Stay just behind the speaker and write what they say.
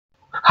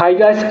Hi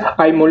guys,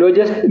 I'm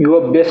Mologist,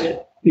 your best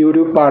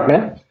YouTube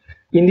partner.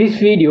 In this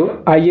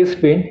video, I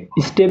explain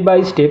step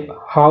by step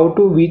how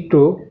to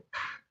withdraw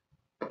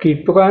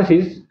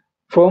cryptocurrencies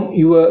from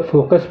your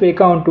Faucetpay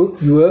account to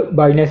your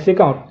Binance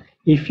account.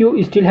 If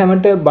you still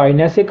haven't a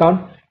Binance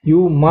account,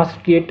 you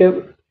must create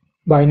a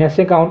Binance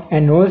account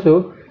and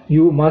also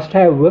you must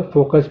have a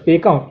Faucetpay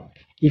account.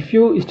 If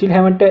you still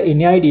haven't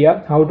any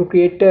idea how to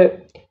create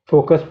a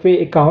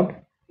Faucetpay account,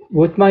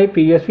 with my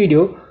previous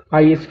video,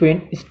 I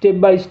explained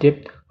step by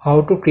step how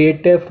to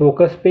create a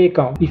Faucetpay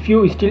account. If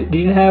you still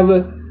didn't have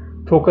a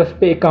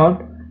Faucetpay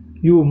account,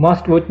 you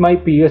must watch my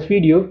previous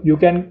video. You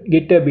can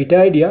get a better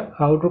idea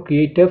how to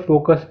create a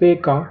Faucetpay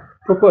account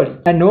properly.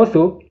 And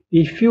also,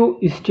 if you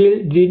still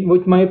didn't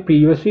watch my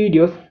previous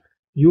videos,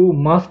 you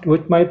must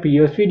watch my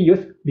previous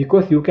videos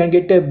because you can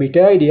get a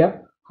better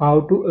idea how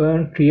to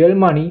earn real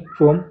money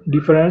from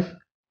different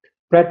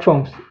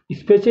platforms.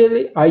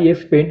 Especially, I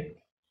explain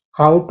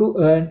how to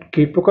earn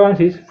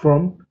cryptocurrencies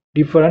from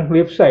different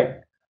websites.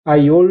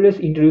 I always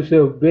introduce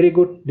a very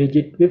good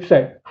legit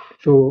website.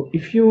 So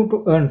if you want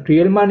to earn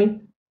real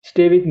money,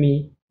 stay with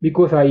me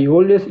because I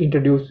always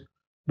introduce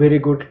very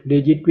good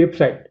legit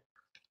website.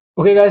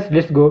 Okay guys,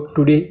 let's go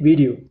to the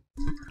video.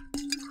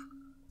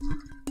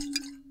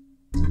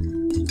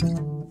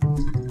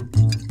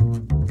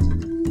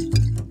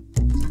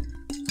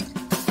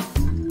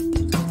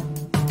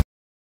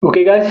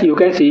 Okay guys, you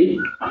can see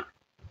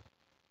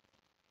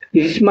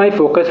this is my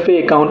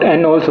Faucetpay account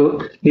and also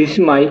this is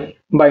my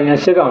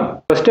Binance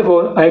account. First of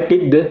all, I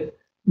click the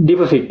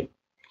deposit.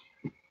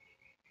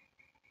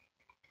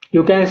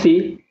 You can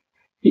see,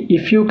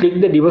 if you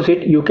click the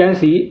deposit, you can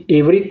see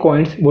every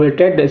coin's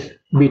wallet address: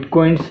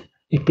 Bitcoins,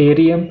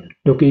 Ethereum,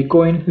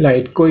 Dogecoin,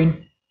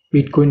 Litecoin,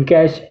 Bitcoin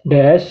Cash,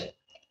 Dash,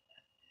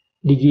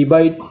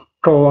 Digibyte,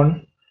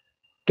 Tron,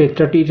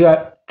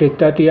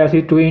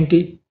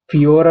 TRC20,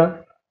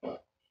 Fiora,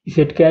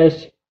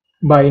 Zcash,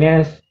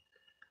 Binance,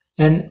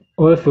 and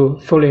also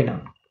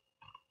Solana.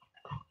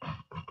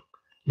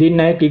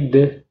 Then I click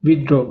the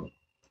withdraw.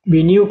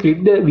 When you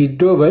click the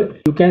withdrawal,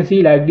 you can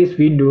see like this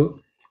window.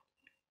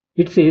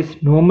 It says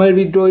normal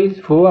withdrawal is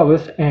 4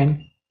 hours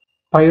and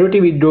priority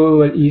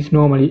withdrawal is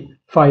normally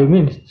 5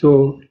 minutes.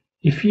 So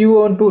if you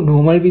want to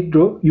normal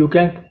withdraw, you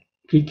can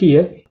click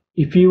here.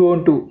 If you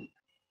want to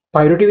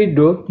priority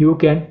withdraw, you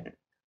can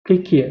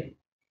click here.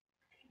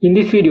 In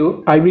this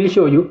video, I will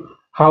show you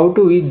how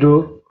to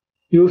withdraw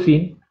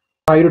using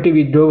priority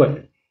withdrawal.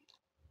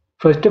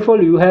 First of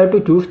all, you have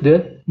to choose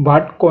the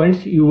what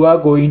coins you are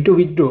going to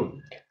withdraw.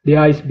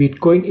 There is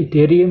Bitcoin,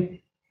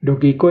 Ethereum,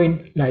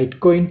 Dogecoin,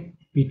 Litecoin,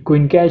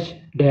 Bitcoin Cash,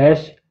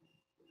 Dash,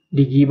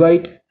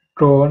 Digibyte,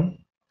 Tron,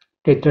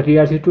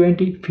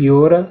 TRC20,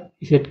 Fiora,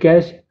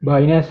 Zcash,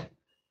 Binance,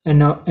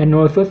 and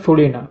also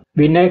Solana.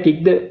 When I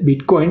click the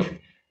Bitcoins,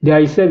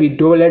 there is a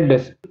withdrawal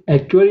address.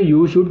 Actually,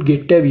 you should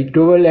get a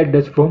withdrawal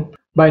address from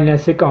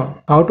Binance account.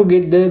 How to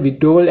get the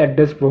withdrawal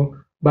address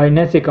from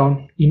Binance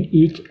account in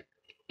each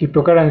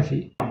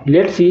cryptocurrency?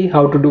 Let's see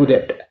how to do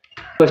that.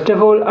 First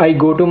of all, I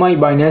go to my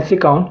Binance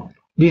account.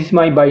 This is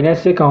my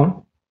Binance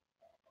account.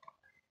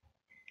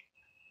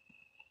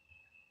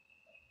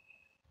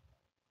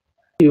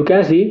 You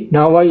can see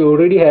now I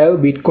already have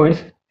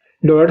Bitcoins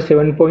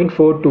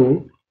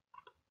 $7.42.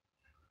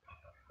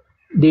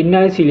 Then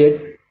I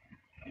select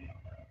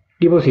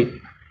deposit.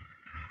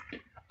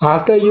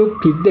 After you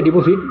click the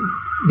deposit,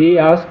 they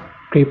ask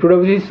crypto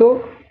deposit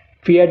or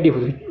fiat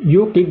deposit.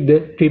 You click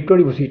the crypto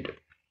deposit.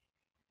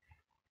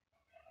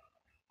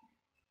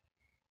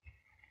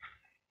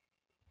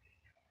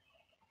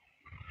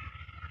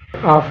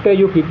 After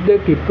you click the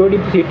crypto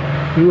deposit,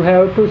 you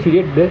have to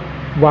select the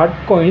what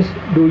coins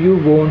do you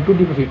want to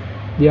deposit.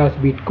 There's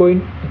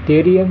Bitcoin,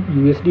 Ethereum,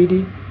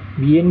 USDT,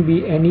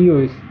 BNB and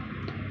EOS.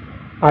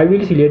 I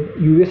will select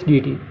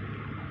USDT.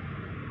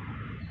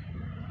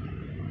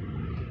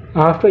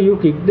 After you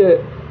click the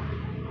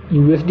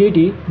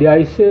USDT, there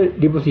is a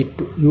deposit.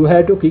 You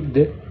have to click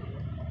the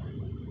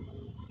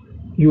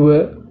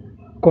your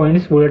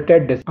coins wallet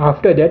address.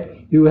 After that,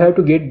 you have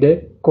to get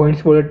the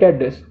coins wallet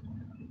address.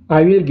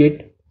 I will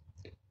get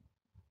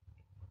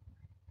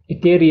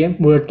Ethereum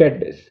wallet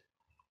address.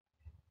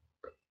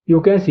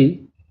 You can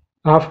see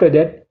after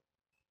that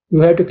you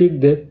have to click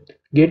the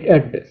get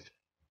address.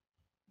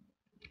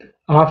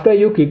 After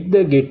you click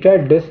the get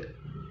address,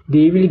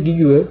 they will give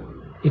you a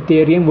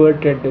Ethereum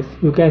wallet address.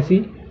 You can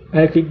see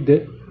I click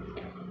the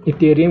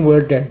Ethereum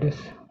wallet address.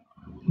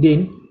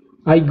 Then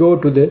I go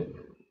to the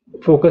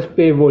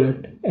Faucetpay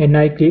wallet and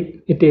I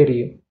click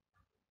Ethereum.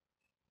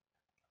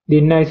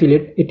 Then I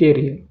select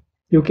Ethereum.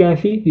 You can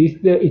see this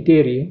is the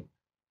Ethereum.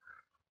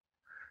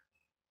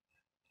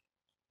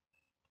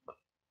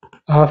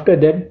 After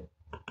that,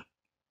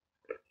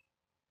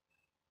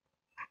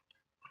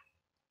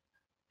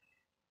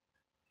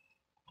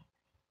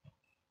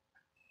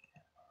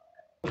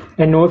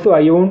 and also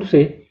I want to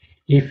say,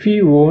 if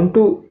you want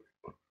to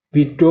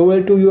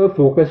withdraw to your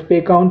Faucetpay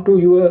account to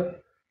your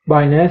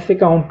Binance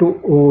account to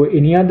or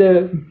any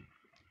other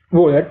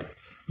wallet,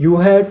 you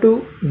have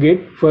to get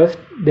first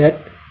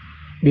that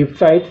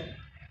website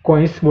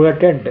coin's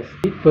wallet address.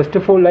 First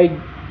of all, I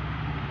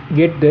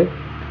get the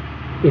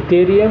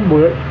Ethereum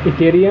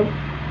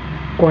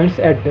coin's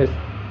address.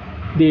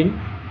 Then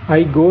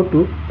I go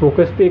to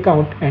Faucetpay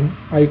account and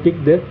I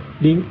click the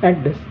link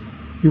address.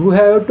 You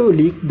have to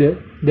link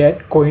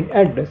that coin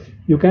address.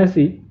 You can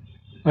see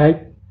I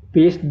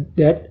paste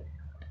that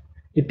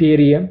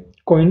Ethereum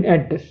coin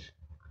address.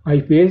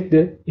 I paste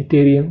the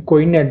Ethereum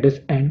coin address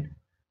and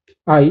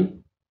I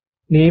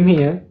name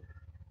here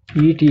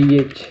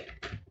ETH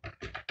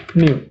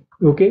new.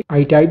 Okay,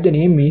 I type the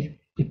name is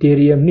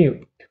Ethereum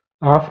new.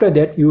 After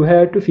that, you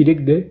have to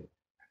select the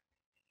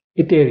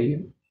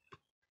Ethereum.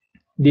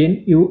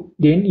 Then you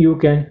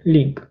can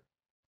link.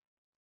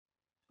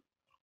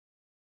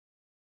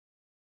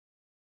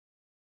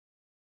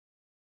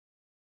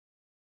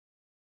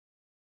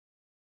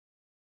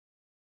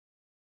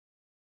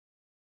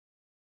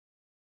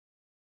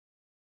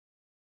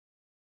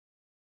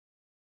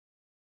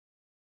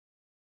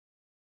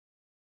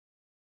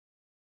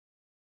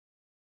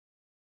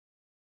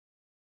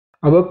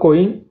 Our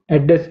coin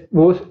address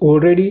was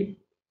already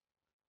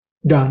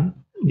done.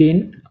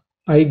 Then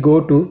I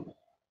go to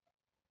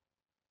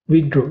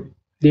withdraw.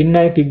 Then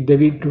I click the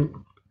withdraw.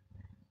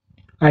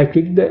 I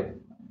click the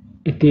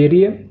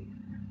Ethereum.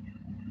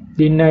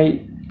 Then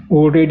I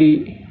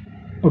already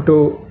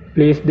auto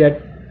place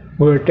that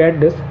wallet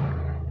address.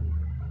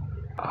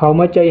 How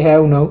much I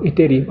have now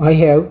Ethereum? I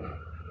have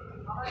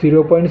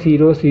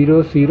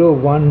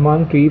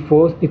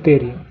 0.00011134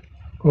 Ethereum.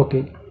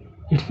 Okay,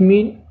 it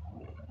means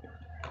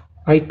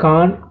I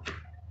can't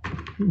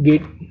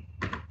get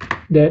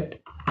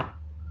that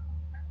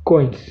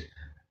coins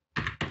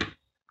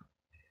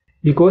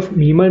because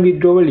minimal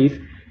withdrawal is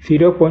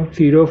 0.05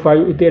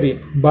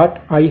 Ethereum,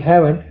 but I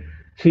haven't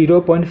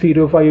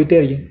 0.05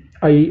 Ethereum.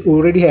 I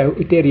already have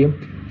Ethereum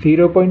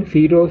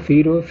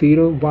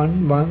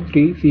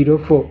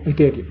 0.00011304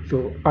 Ethereum,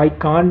 so I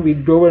can't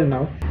withdraw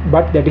now.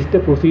 But that is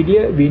the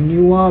procedure when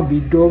you are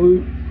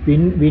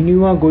when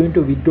you are going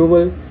to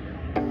withdraw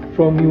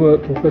from your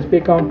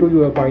Faucetpay account to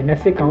your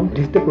Binance account.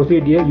 This is the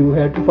procedure you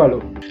have to follow.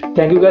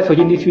 Thank you guys for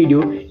watching this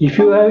video. If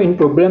you have any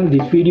problem with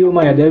this video or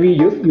my other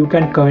videos, you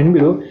can comment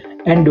below,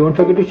 and don't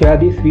forget to share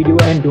this video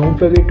and don't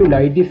forget to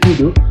like this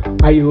video.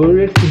 I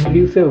always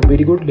introduce a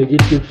very good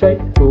legit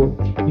website. So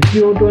if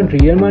you want to earn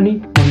real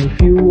money and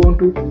if you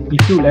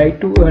like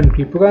to earn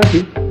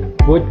cryptocurrency,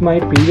 watch my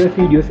previous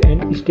videos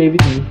and stay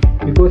with me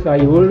because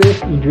I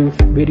always introduce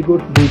very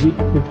good legit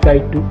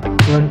website to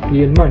earn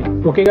real money.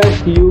 Okay guys,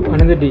 see you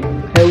another day.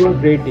 Have a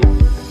great day.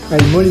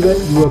 I'm Oliver,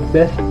 your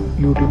best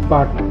YouTube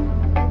partner.